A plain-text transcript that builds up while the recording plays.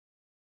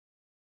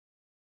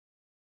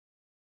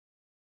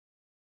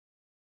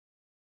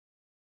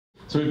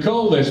So we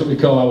call this what we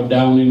call our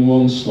down in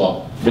one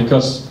slot,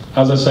 because,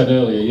 as I said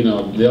earlier, you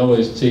know, they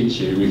always teach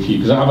you,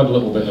 because I've had a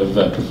little bit of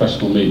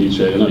professional media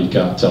training, I know you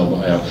can't tell,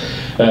 but I have.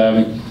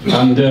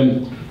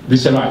 They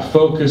say, right,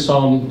 focus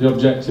on the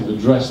objective,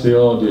 address the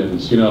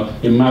audience, you know,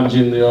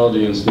 imagine the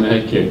audience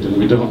naked, and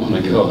we don't want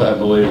to go there,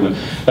 believe me.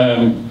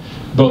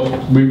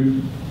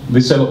 They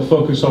say, look,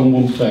 focus on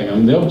one thing,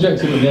 and the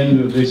objective at the end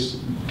of this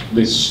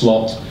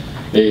slot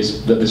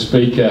is that the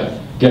speaker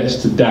gets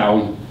to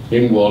down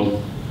in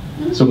one,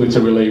 something to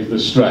relieve the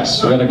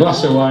stress. We had a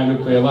glass of wine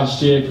up here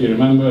last year, if you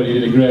remember. You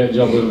did a great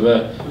job of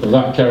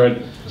that,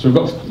 Karen. So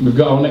we've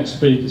got our next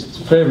speaker's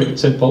favourite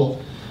tipple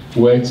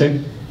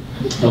waiting.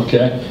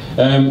 Okay,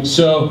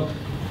 so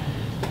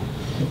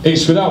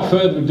it's without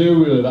further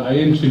ado really that I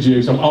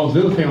introduce. The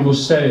other thing I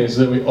must say is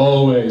that we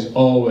always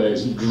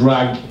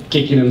drag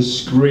kicking and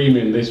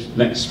screaming this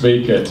next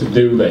speaker to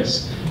do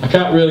this. I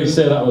can't really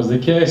say that was the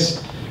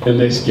case in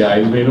this guy.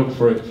 He's been up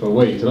for it for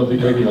weeks. I don't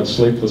think you've had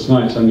sleepless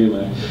nights, have you,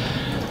 mate?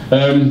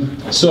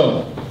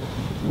 So,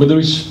 with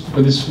this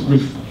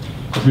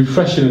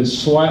refreshing and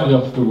slightly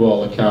off the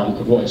wall account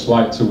of what it's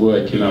like to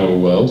work in our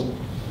world,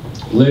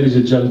 ladies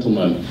and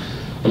gentlemen,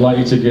 I'd like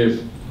you to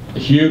give a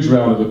huge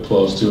round of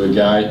applause to a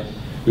guy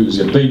who's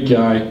a big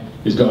guy.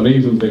 He's got an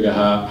even bigger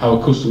heart. Our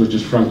customers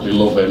just frankly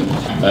love him.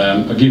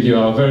 I'll give you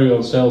our very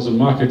own sales and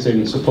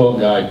marketing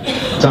support guy,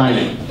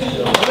 Tiny.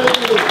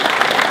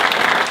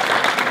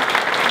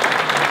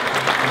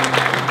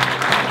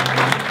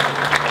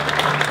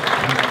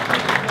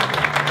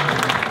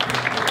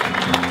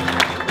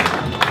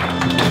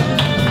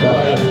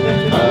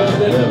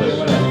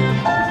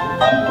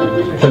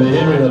 Can you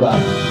hear me in the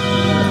back?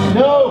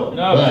 No!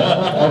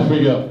 Right, off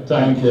we go.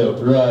 Thank you.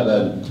 Right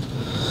then.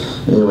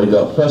 Here we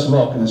go. First of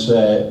all, can I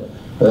say,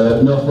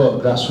 no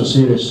photographs for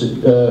serious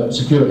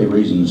security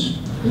reasons.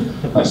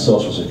 That's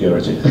social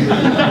security.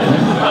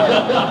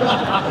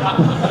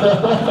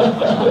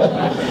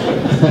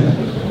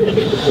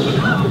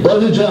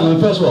 Ladies and gentlemen,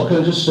 first of all,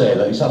 can I just say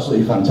that it's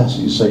absolutely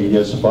fantastic to see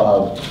you as a part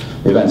of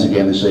the event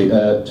again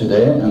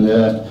today, and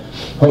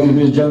hope you'll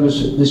be as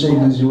generous this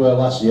evening as you were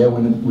last year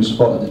when we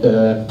supported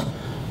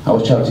our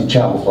charity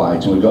charter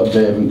flight, and we've got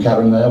Dave and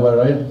Karen there.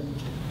 Where are you?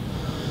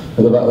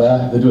 At the back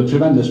there. They do a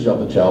tremendous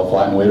job at charter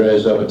flight, and we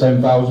raised over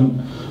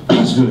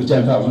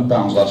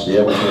 £10,000 last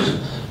year, which was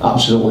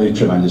absolutely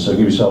tremendous. So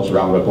give yourselves a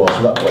round of applause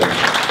for that, please.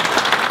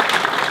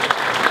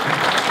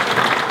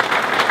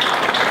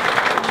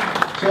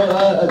 So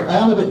I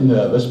am a bit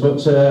nervous, but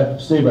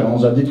Steve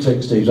Reynolds, I did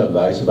take Steve's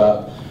advice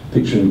about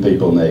picturing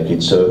people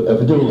naked. So if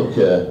I do look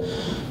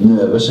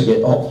nervous, I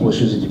get hot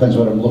flushes. It depends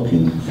where I'm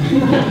looking.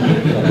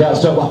 I can't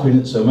stop laughing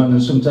at someone,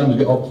 and sometimes I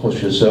get hot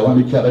flushes, so let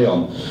me carry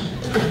on.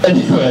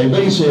 Anyway,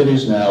 being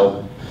serious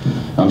now,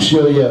 I'm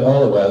sure you're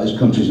all aware this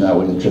country's now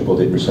in a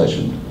triple-dip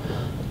recession,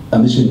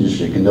 and this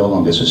industry can no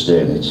longer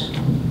sustain it.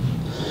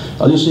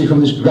 I'll just see from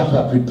this graph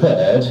I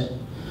prepared.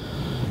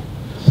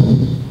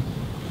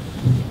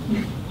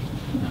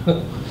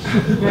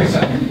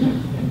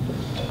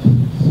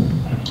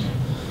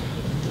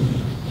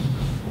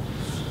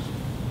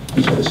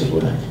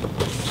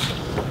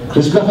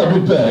 This graph I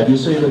prepared, you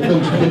see the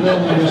country can no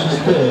longer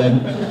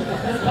sustain.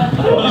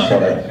 Oh,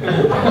 sorry.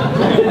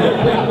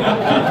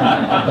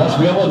 That's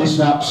me body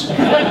snaps. I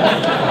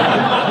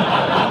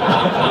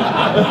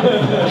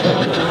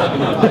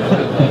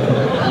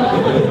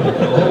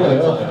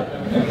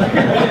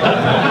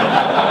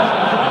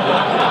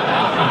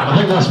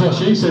think that's what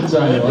she said,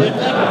 Tiny.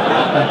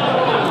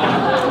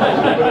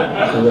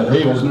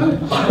 He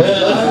wasn't.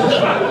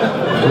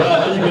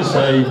 Right, as you can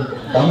see,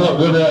 I'm not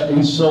going to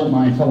insult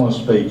my fellow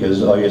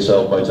speakers or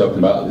yourself by talking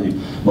about the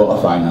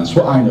motor finance.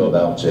 What I know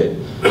about it,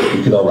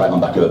 you could all write on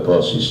the back of a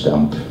postage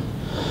stamp.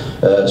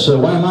 So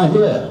why am I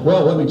here?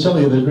 Well, let me tell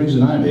you the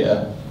reason I'm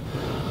here.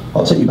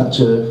 I'll take you back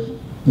to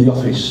the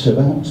office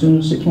about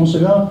 6 months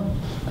ago.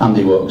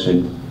 Andy walks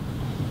in.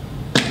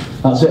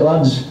 That's it,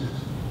 lads.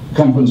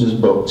 Conference is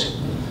booked.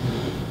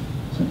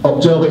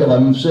 October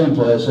 11th, same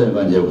place, same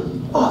venue.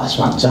 Oh, that's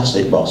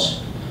fantastic,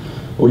 boss.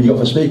 What you got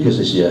for speakers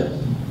this year?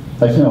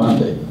 How you know,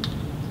 Andy?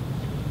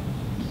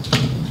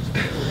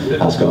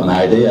 That's got an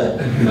idea.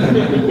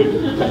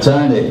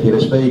 Tiny, you're a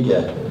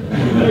speaker.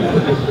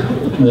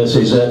 This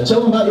is,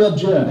 tell them about your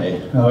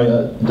journey. I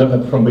don't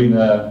know, from being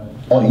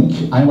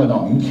oink, I'm an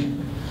oink.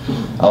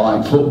 I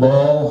like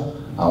football,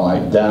 I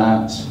like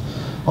darts,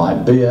 I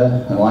like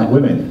beer, and I like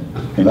women,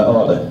 in that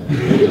order.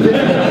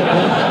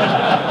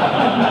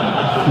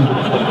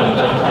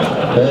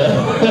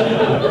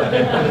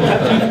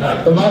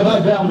 My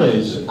background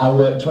is, I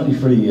worked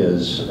 23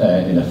 years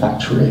in a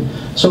factory.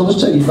 So I'll just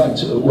take you back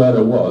to where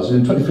I was.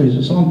 In 23 years,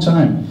 it's a long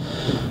time.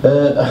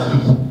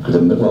 Could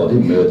have, well, I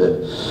didn't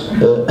murder.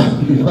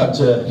 In fact,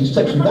 he's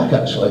texted me back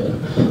actually.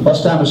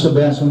 Last time I stood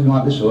behind something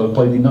like this, I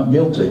pleaded not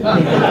guilty. A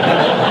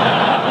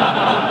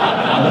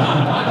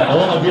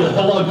lot of good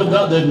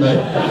that, didn't they?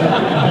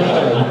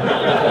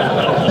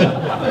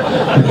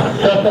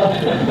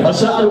 I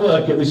started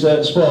work at this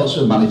sports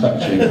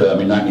manufacturing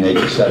firm in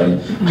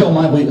 1987 called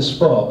My Way to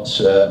Sports.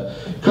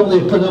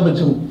 Currently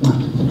predominantly,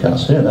 I can't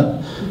say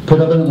that,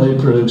 predominantly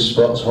produced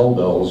spots,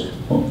 holdalls,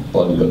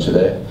 what we've got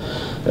today,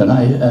 and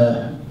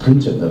I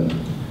printed them,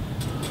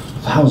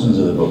 thousands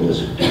of the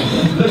buggers.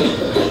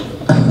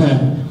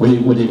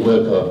 we did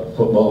work for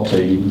football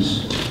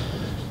teams,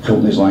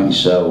 companies like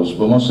yourselves,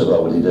 but most of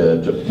all we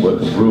did work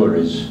for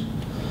breweries,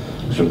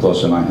 which are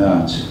close to my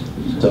heart.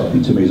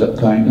 Talking to me, is that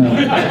kind now?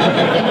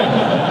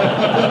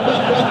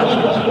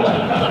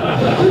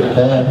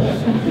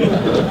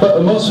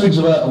 But most things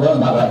I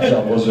learned about that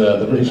job was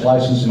the British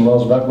licensing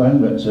laws back then,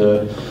 but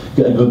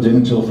get a good dinner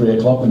until 3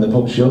 o'clock when the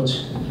pub's shut.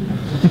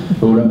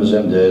 Who remembers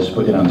them days?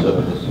 Put your hands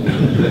up.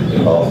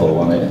 Awful,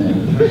 wasn't it?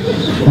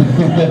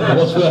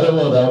 What's where I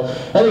was now?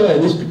 Anyway,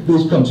 this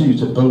continued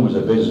to boom as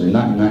a business. In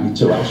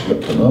 1992 I actually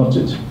got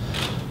promoted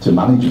to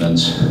management,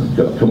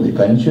 got a company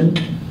pension.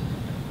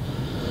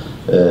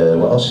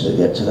 What else did I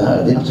get to that?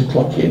 I didn't have to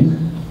clock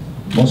in.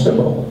 Most of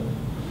all,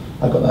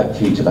 I got that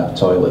key to that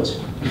toilet.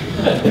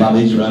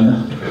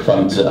 Management,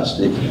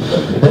 fantastic.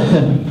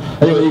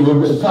 Anyway, it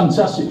was a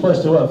fantastic place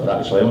to work for,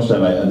 actually, I must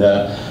admit. And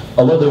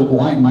a lot of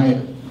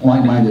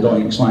like-minded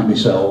oinks like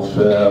myself,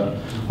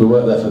 we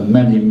worked there for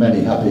many,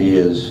 many happy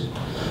years.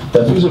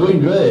 Things were going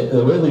great,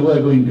 they really were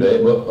going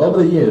great, but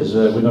over the years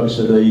we noticed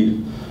that the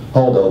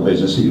holdall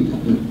business, we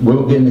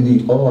weren't getting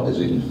any orders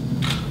in.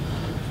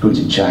 Going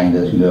to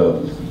China, you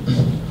know,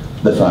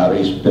 the Far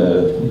East,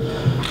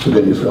 we're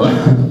getting it from.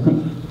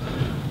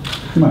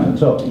 You mind, I'm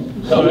talking.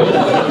 Sorry.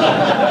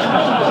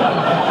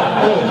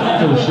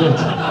 Oh shit.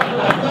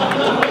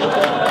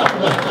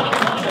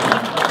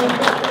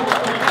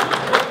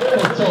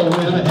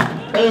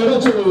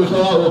 That's what we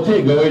thought, we'll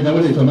keep going, I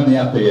did it for many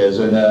happy years,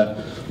 and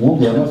one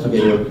day, I'll never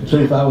forget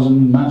it,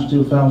 March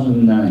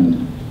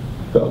 2009,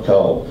 got a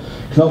call.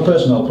 Can all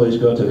personnel please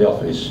go to the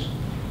office?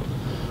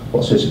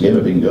 What's this, a game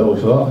of bingo, we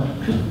thought?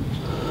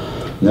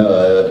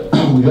 No,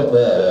 we got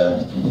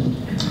there,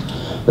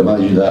 the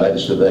managing director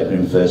stood there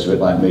grin face, a bit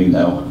like me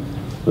now,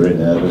 very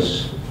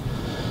nervous.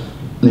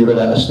 And he read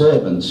out a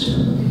statement.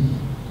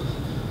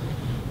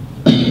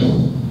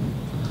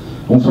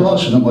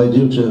 Unfortunately,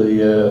 due to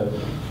the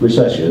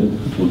recession,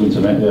 we're going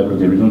to make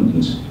everybody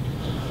redundant.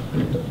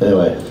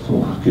 Anyway,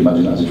 can you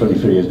imagine that after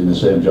 23 years doing the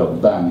same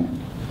job, bang.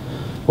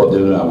 What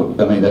do we now?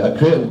 I mean,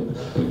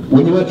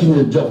 when you're working in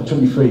a job for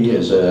 23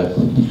 years,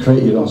 you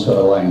create your own sort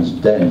of lines,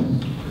 then.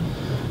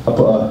 I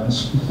put a...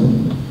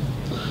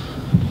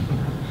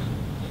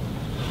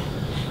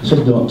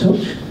 said don't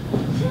touch.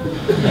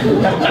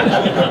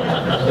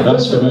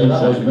 That's for me.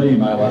 That was me,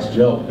 my last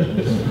job.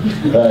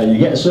 You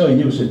get so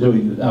used to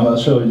doing, I'm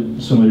sure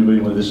somebody who's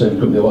been with the same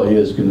company a lot of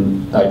years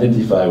can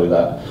identify with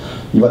that.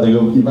 You've had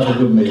a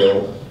good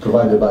meal,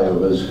 provided by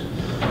others.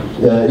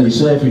 You're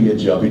safe in your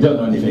job, you don't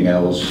know anything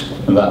else,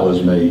 and that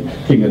was me,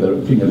 king of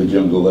the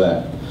jungle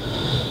there.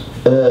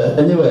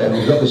 Anyway,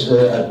 we've got this,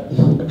 I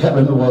can't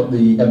remember what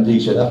the MD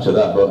said after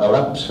that, but I was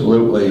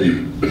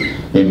absolutely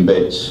in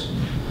bits.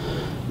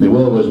 My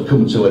world was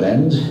coming to an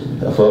end.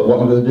 I thought, what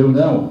am I going to do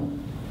now?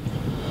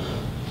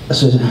 I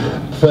said,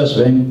 first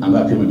thing, I'm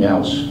happy with my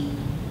house.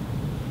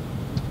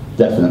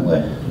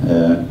 Definitely.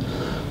 I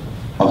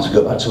have to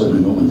go back to live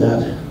with mum and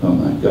dad. Oh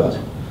my God.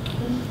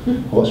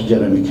 What's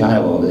Jeremy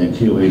Kyle all day in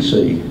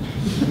QEC?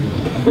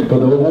 But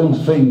there was one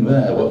thing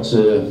there, what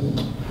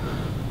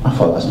I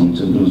thought that's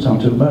doesn't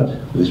sound too bad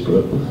with this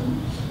program.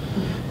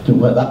 Didn't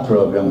work that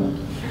programme.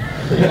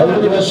 I look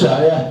at the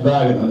website, yeah,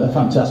 bargain, a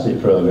fantastic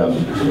programme.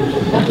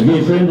 They give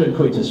you 300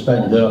 quid to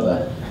spend, don't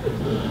they?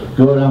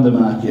 Go around the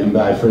market and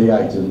buy 3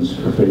 items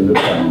for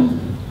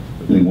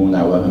 £300 in 1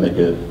 hour and make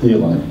a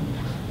deal on it.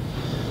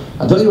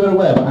 I don't know if you were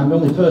aware, but I'm the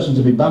only person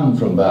to be banned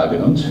from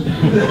Bargain Hunt.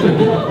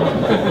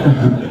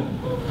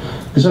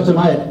 Because after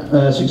my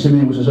 60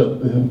 minutes was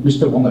up,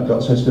 Mr.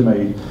 Wonnacott says to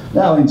me,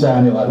 now in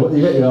tiny lad, what do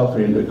you get your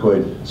 300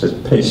 quid? I says,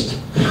 pissed.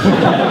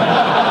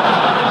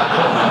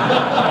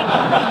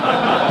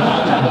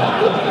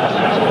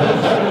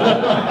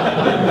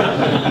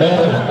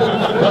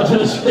 Back to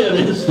the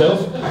serious stuff.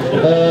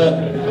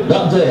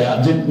 That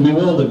day, my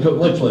world had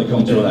literally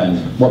come to an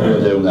end. What do I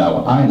do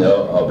now? I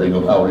know, I'll ring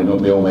up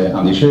my old mate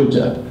Andy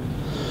Shooter.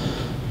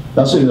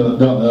 That's it, I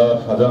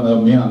don't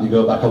know me and Andy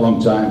go back a long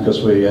time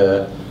because we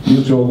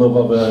mutual love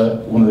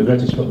of one of the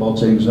greatest football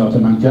teams known to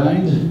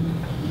mankind,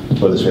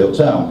 Huddersfield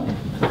Town.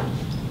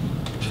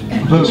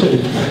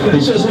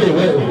 He says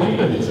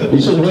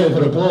wait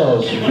for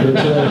applause.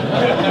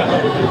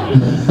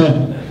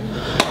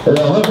 But,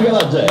 I'll never forget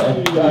that day.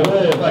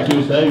 Thank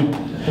you,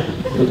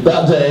 Steve.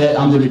 That day,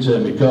 Andy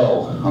returned me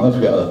call. I'll never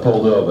forget, I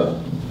pulled over.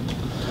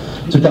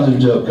 Took Andy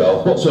to a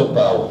call. What's up,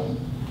 pal?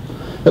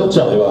 He'll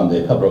tell you,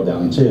 Andy. I broke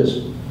down in tears.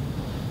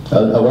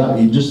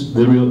 Just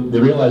the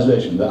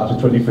realisation that after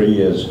 23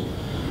 years,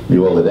 my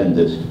world had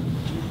ended.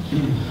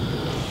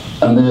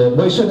 And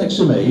but he said next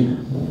to me,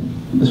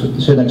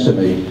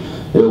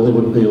 he'll live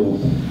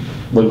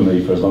with me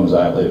for as long as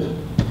I live.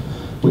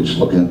 Which,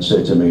 looking at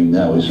say to me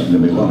now, is something to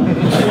be wrong.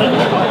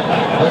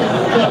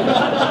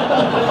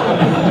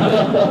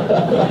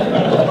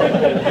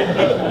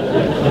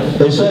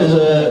 He says,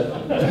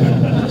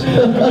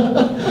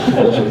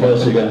 what's the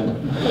place again?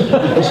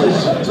 He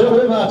says, "So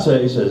where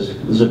Armitage," he says,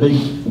 "there's a big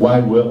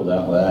wide world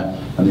out there,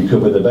 and you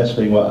could be the best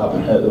thing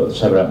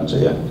what's ever happened to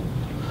you."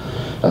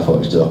 I thought he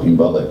was talking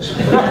bollocks.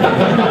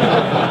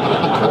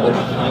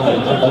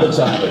 At the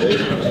time I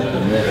did.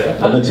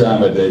 At the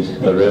time I did.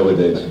 I really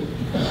did.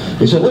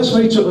 He said, "Let's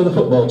meet up with the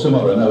football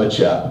tomorrow and have a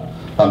chat.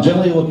 I'm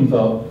generally looking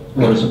for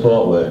a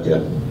support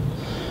worker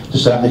to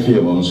start in a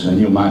few months, and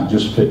you might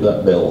just fit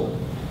that bill."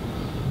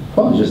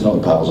 Well, it's just not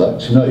the pals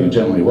act. No, he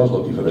generally was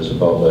looking for a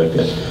support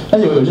worker.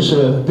 Anyway, it was just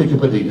a pick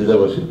up a dig that they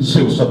were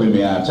still sobbing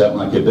me out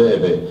like a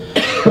baby.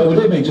 But we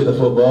did meet at the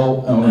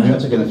football, and we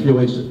met again a few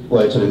weeks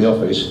later in the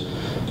office.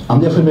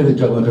 And they offered me the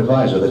job of the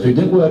provisor. If it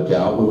didn't work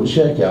out, we would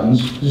shake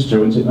hands, just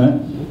do it, mate.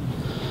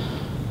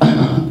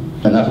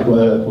 And after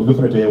we'll go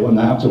for a beer one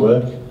night after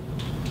work, and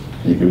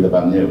you give me the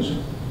bad news.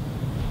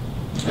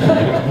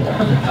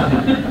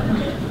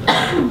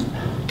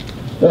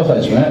 No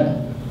thanks, mate.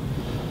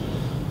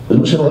 As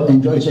much as I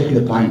enjoy taking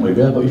a pint with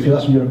you, but if you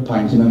ask me for a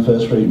pint in the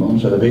first 3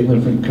 months, I'd have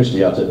eaten from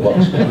Christie out at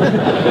blocks.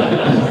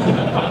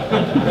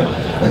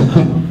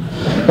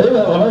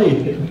 Anyway, when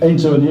I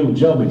into a new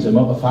job into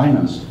motor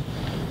finance,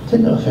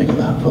 didn't know a thing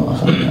about motor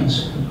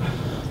finance.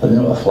 I didn't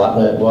know what a flat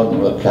rate was,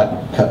 didn't know what a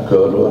cap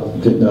code was,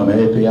 didn't know my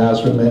APRs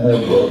from my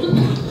airport.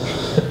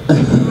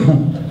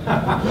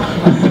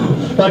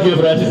 Thank you,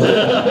 Fred.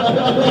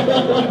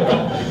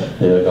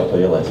 Here, I got for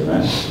your letter,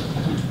 mate.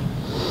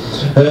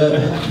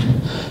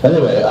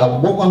 Anyway,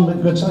 what I'm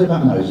going to tell you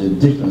about now is the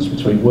difference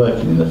between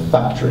working in a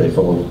factory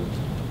full of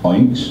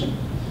oinks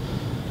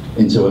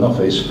into an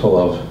office full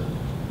of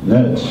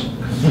nerds.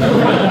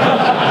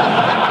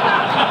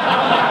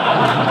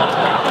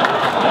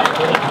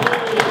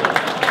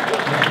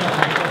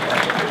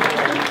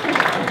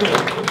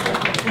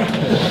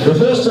 The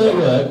first day at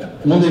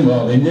work, Monday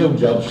morning, new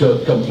job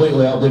showed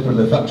completely how different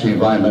the factory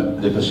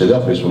environment differs to the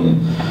office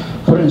one.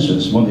 For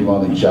instance, Monday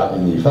morning chat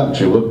in the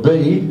factory would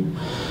be,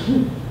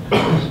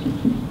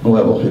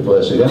 well, what's my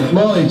place again?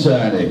 "Morning,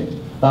 Tiny.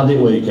 How did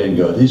weekend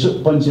go? Did you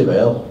suck plenty of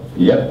ale?"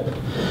 "Yep."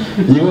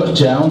 "Did you watch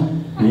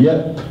town?"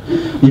 "Yep."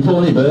 "You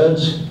pull any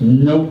birds?"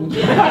 "Nope."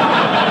 "Did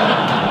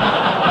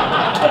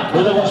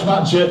I watch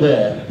match out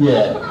there?"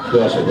 "Yeah, of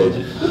course I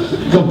did."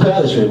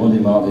 Compare this with Monday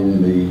morning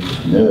in the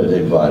nerd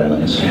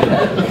environment.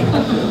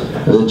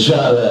 The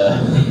chat there.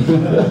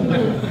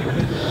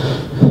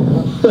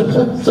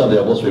 Sorry,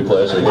 I've lost my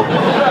place again.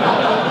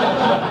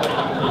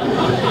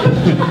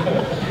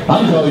 "I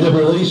thought you'd ever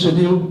release a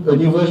new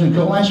version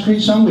called Ice Cream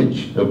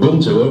Sandwich.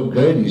 Ubuntu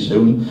upgrading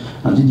soon.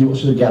 And did you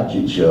watch the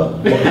Gadget Show?"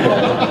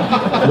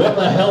 What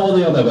the hell were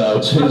they on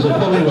about? It was a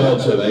funny word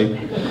to me.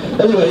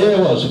 Anyway, here I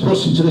was,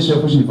 thrust into this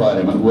office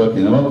environment, working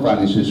in the motor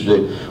finance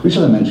industry, which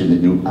I mentioned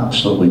it knew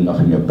absolutely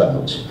nothing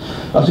about.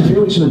 After a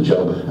few weeks in the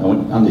job,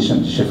 Andy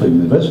sent me to Sheffield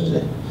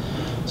University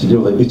to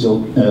do the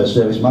Vital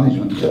Service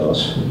Management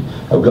course.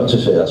 I've got to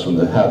say that's one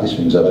of the hardest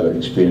things I've ever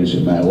experienced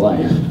in my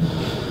life.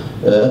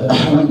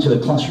 I went to the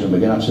classroom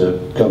again after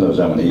God knows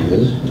how many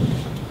years,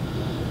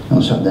 and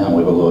I sat down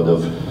with a load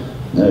of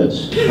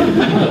nerds.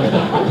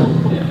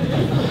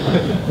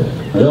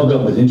 They all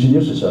got me to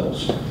introduce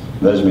themselves.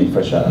 There's me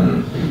fresh out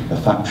of a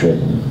factory.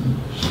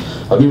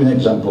 I'll give you an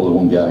example of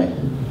one guy.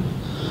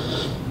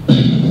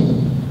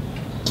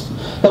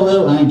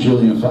 "Hello, I'm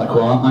Julian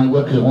Farquhar. I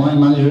work as a line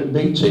manager at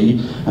BT,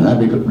 and I'll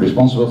be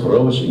responsible for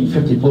overseeing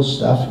 50 plus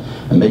staff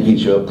and making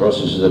sure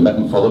processes are met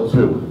and followed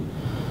through."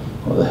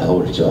 What the hell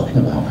were you talking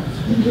about?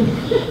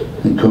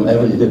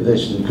 Everybody did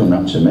this, didn't come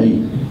round to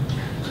me.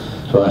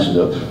 So I stood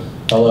up.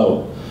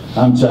 "Hello,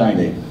 I'm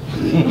Tiny.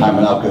 I'm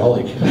an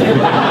alcoholic."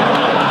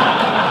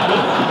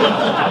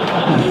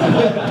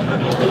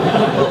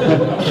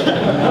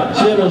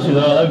 Seriously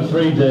though, them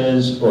 3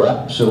 days were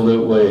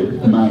absolutely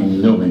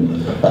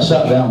mind-numbing. I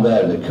sat down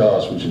there in the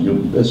course, which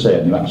I say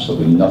I knew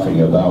absolutely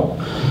nothing about.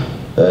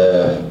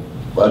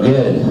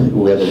 Again,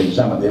 we had an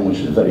exam at the end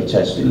which was very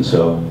testing,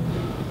 so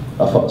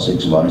I thought I'd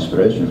seek some more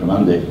inspiration from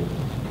Andy.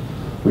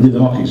 We did the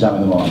mock exam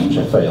in the morning, which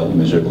I failed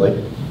miserably.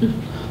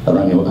 I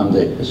rang him up,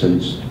 Andy, I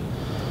said,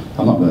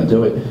 "I'm not going to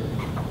do it."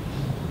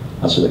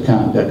 I said, I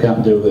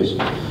can't do this.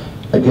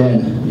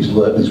 Again, his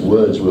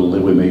words will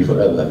live with me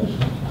forever.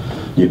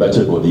 "You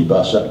better bloody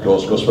bash, that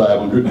course costs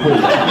 500 quid.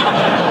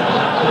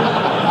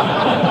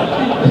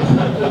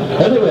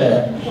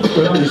 Anyway,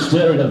 with only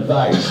stirring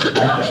advice,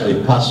 I actually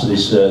passed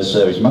this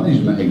service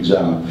management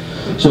exam.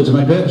 So to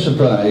my great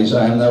surprise,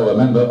 I am now a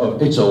member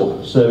of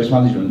ITIL service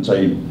management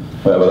team,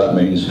 whatever that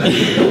means.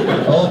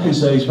 All I can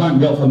say is thank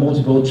God for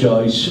multiple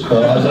choice,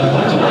 or as I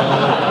like to call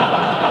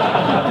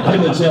it,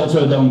 pin the tail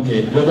to a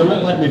donkey, but they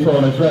won't let me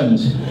phone a friend.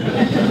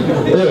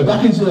 Anyway,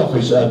 back into the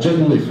office, I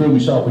genuinely threw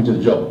myself into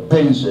the job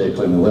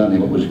painstakingly and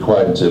learning what was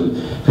required to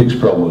fix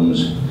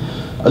problems.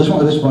 I just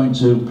want at this point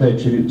to pay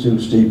tribute to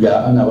Steve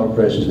Garton, our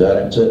operations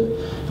director,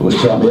 who was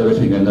telling me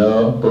everything I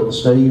know. But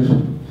Steve,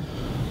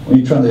 when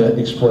you're trying to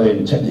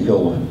explain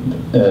technical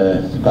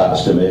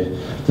parts to me,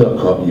 don't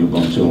quote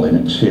Ubuntu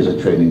Linux. Here's a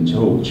training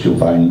tool which you'll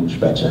find much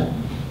better.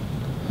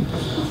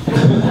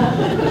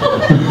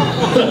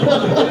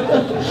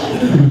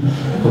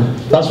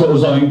 That's what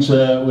was linked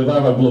with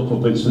our blood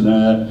puppets and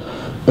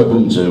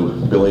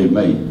Ubuntu, believe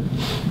me.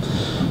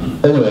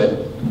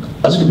 Anyway,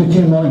 as I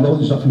became more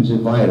involved in this office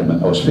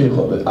environment, I was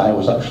fearful that I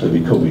was actually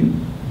becoming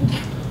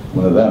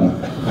one of them.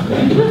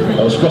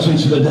 I was crossing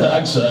to the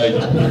dark side.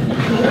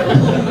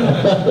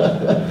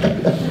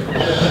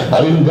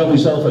 I've even got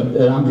myself an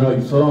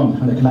Android phone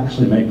and I can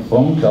actually make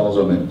phone calls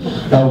on it.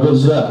 How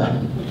good's that?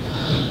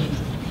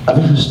 I've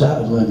even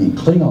started learning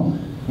Klingon.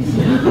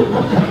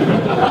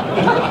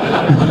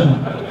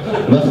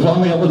 And after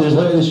planning a couple of days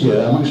later this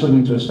year, I'm actually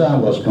going to a Star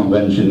Wars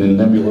convention in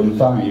Nebulum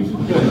 5.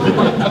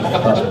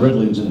 That's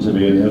Bridlington to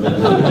be in here.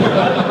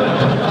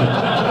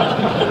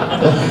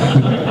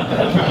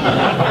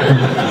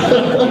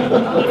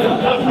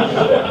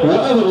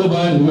 Whatever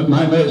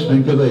my mates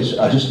think of this,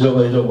 I just don't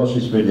really don't watch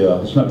this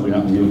video. It's not going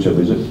out on YouTube,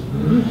 is it?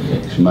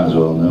 You might as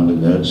well know the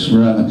nerds.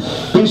 Right.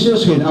 But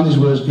seriously, and these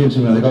words came to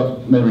me and they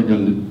got made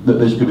redundant that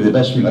this could be the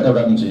best thing that ever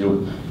happened to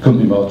you. Couldn't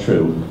be more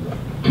true.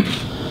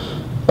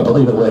 I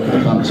believe I work in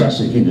a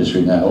fantastic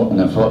industry now, and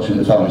I'm fortunate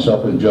to find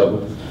myself in a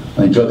job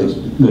and enjoy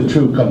the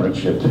true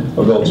comradeship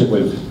I've got it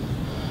with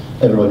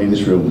everyone in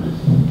this room.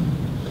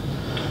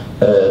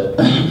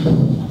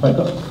 I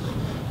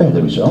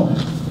did myself.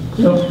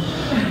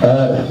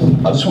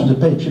 I just want to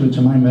pay tribute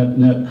to my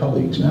nerd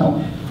colleagues now.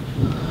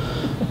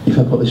 If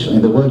I put this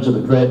in the words of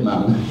the great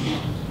man.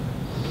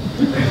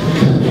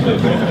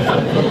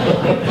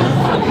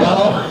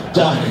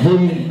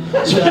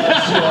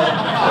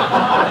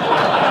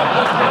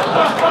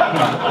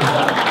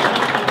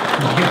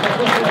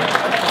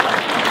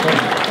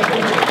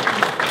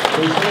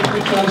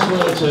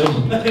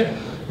 Translated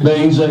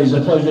means that it's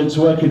a pleasure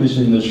to work in this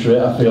industry.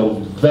 I feel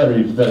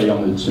very, very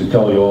honoured to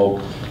call you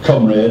all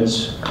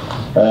comrades.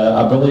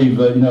 I believe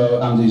that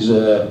Andy's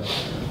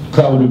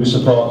proud of his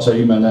support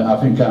team, and I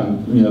think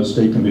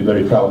Steve can be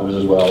very proud of us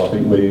as well. I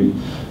think we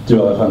do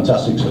have a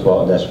fantastic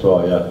support desk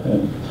for you.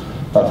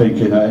 I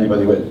think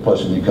anybody with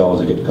personally calls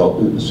they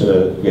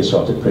get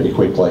sorted pretty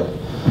quickly.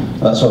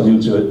 That's all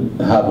due to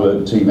hard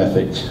work, team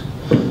ethic.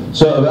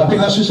 So I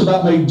think that's just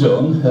about me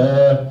done.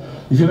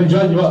 If you've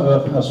enjoyed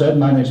what I said,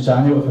 my name's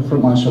Tiny, I work for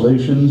Frontline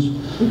Solutions.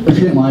 If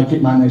you didn't like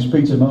it, my name's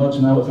Peter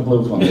Morton, I work for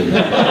Blue Funding.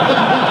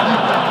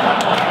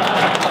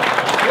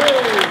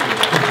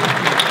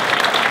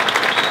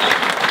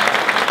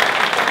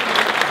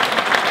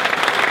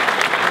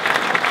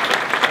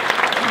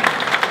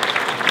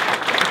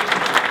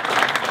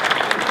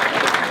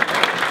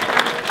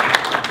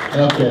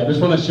 Okay, I just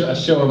want a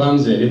show of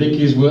hands here. Do you think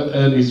he's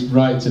earned his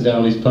right to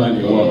down his pint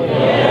in one?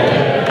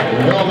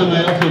 Yeah. Well then,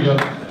 mate, off you go.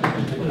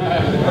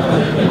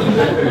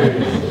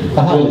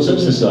 Go on,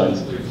 touch the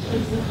sides.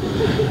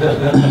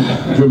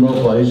 Drum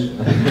roll, please.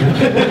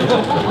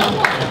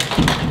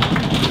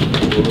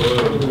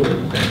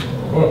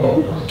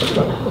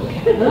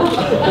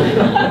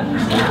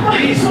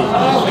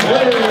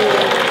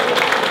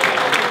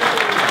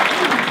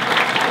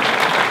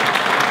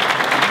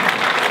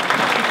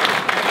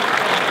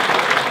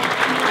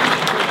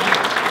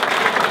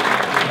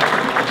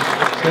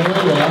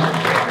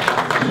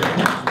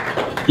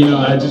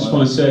 I just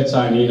want to say,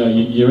 Tiny,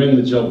 you're in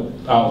the job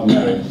out of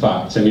merit,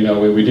 fact, and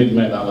we did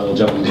make that little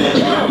job. We've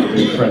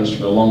been friends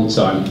for a long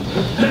time.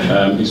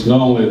 It's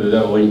normally the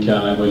devil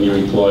incarnate when you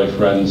employ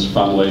friends,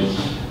 family,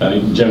 and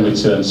it generally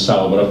turns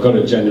sour. But I've got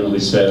to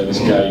genuinely say that this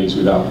guy is,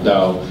 without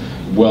doubt,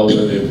 well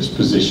worthy of his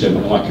position.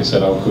 And like I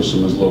said, our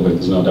customers love it.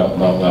 There's no doubt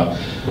about that.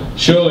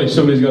 Surely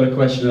somebody's got a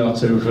question or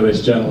two for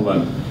this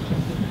gentleman.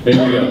 Here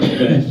we go.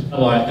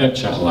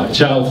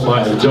 Child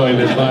Flight have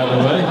joined us, by the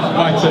way.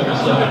 Right at the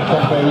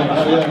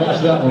start.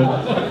 What's that one?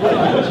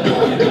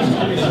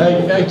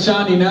 Hey,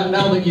 Tiny,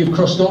 now that you've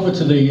crossed over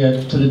to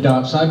the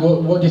dark side,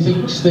 what do you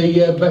think's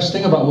the best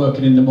thing about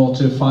working in the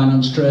motor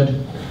finance trade?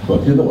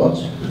 Working in the what?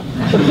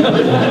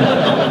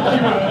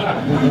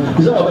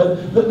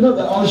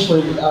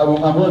 Honestly,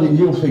 I'm learning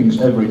new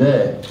things every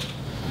day.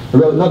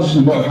 Not just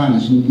in motor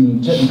finance, in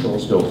technical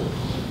stuff,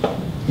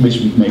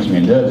 which makes me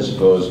nerd, I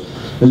suppose.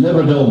 There's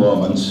never a dull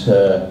moment.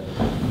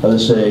 As I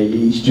say,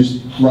 it's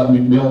just like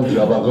my old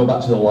job. I'll go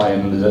back to the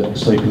lion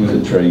sleeping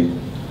in the tree.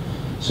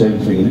 Same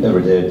thing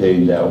every day, day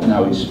in, day out.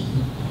 Now it's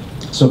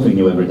something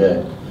new every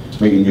day.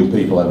 Meeting new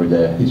people every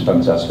day. It's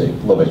fantastic.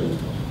 Love it.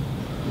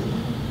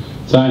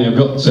 Tiny, I've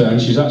got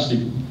she's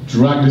actually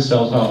dragged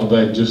herself out of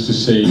bed just to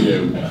see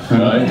you,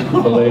 right?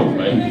 Believe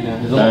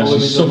me.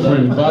 She's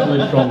suffering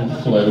badly from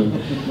flu.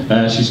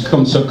 She's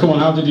come. So come on,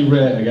 how did you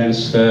rate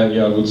against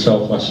your good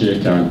self last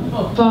year, Karen?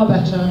 Oh, far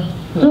better.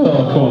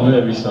 Oh, come on,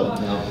 behave yourself.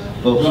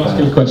 Ask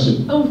him a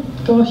question. Oh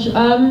gosh.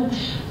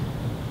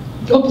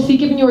 Obviously,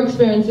 given your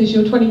experiences,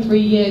 you're 23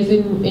 years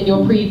in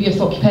your previous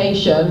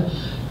occupation.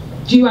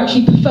 Do you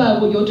actually prefer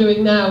what you're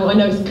doing now? I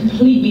know it's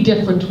completely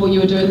different to what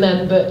you were doing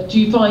then, but do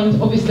you find,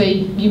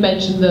 obviously, you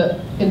mentioned that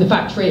in the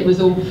factory it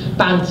was all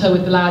banter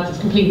with the lads, it's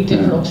completely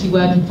different, obviously,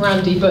 working for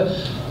Andy, but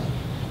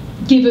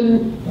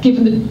given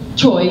the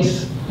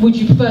choice, would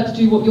you prefer to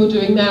do what you're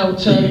doing now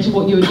to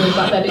what you were doing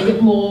back then? Is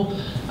it more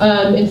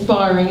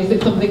inspiring? Is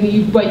it something that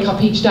you wake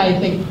up each day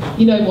and think,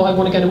 you know what, I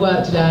want to go to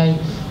work today?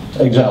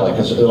 Exactly,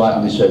 because like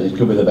Andy said, it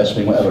could be the best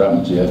thing whatever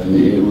happened to you, and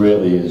it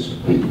really is.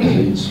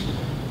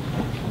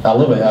 I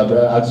love it.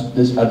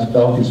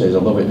 All I can say is I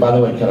love it. By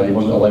the way, Karen, it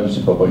wasn't a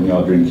legacy pub in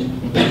your drink.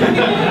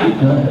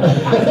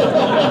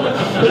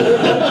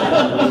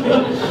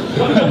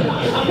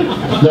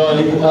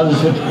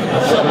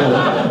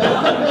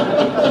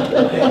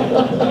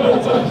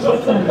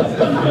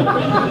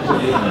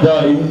 No,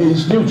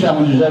 it's new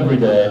challenges every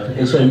day.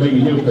 It's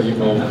meeting new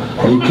people,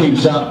 and it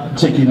keeps that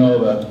ticking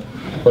over.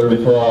 But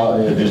before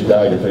he just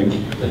died, I think.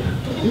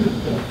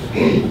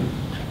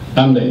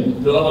 Andy?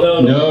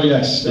 No,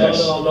 yes.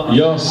 No,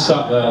 You're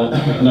sat there,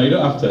 no, you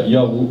don't have to,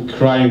 you're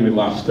crying with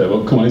laughter,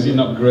 but come on, is it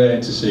not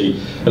great to see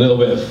a little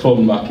bit of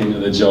fun back into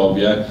the job,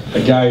 yeah?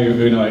 A guy who,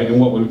 you know, in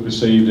what we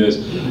perceived as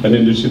an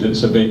industry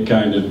that's a bit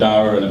kind of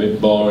dour and a bit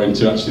boring,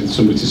 to actually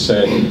somebody to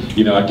say,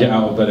 you know, I get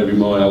out of bed every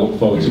morning, I look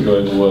forward to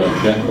going to work,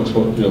 yeah?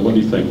 What do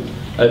you think?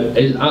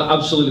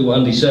 Absolutely what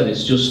Andy said,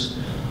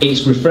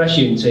 it's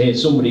refreshing to hear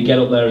somebody get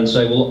up there and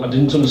say, well, I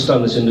didn't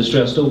understand this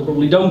industry, I still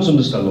probably don't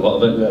understand a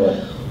lot of it. Really?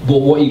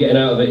 But what you're getting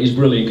out of it is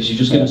brilliant, because you're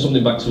just giving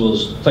something back to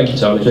us. Thank you,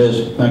 Tony.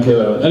 Cheers. Thank you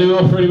very much. Any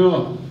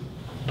more?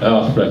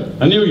 Oh, Fred.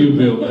 I knew you'd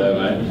be up there,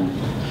 mate.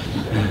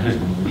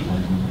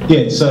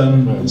 Yeah, it's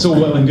all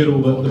well and good,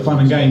 all the fun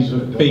and games,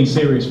 but being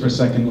serious for a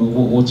second,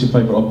 what's your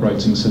favourite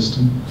operating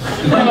system?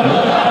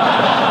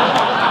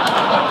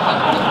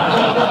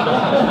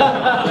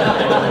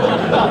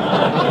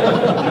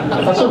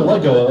 That's a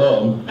Lego at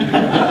home.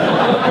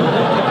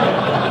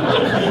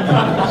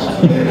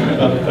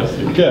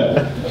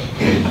 Okay.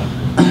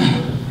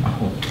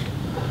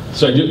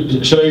 So,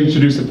 shall I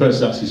introduce the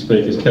person actually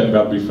speaking? It's Kurt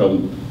Bradbury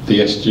from the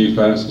SG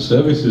Financial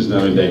Services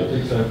now, indeed.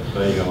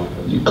 There you go.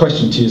 Your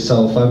question to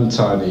yourself and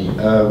Tiny,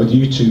 with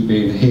you two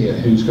being here,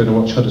 who's going to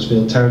watch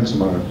Huddersfield Town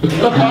tomorrow?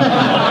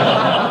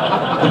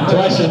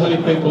 Twice as many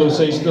people who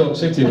see Stoke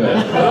City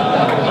there.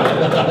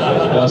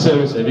 No,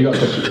 seriously, have you got a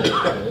question?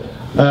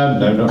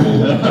 No, not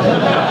really.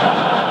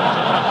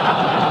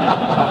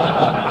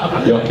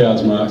 Your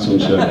card's marked,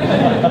 sunshine.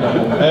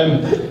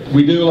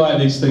 We do like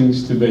these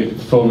things to be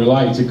fun. We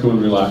like you to come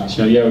and relax.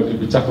 You know, yeah,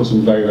 we tackle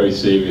some very, very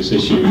serious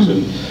issues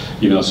and,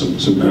 you know, some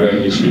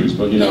great issues.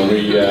 But you know,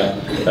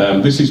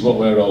 this is what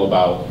we're all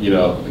about. You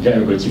know, get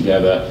everybody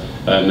together,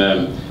 and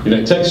you know,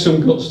 it takes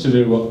some guts to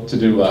do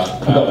that.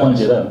 I've got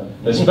plenty of them.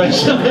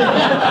 Especially.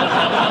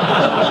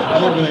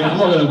 I'm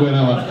not going to win,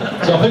 am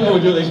I? So I think what we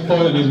do at this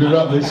point is we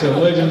wrap this up.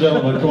 Ladies and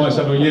gentlemen, come on, let's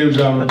have a huge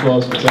round of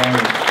applause for Tony.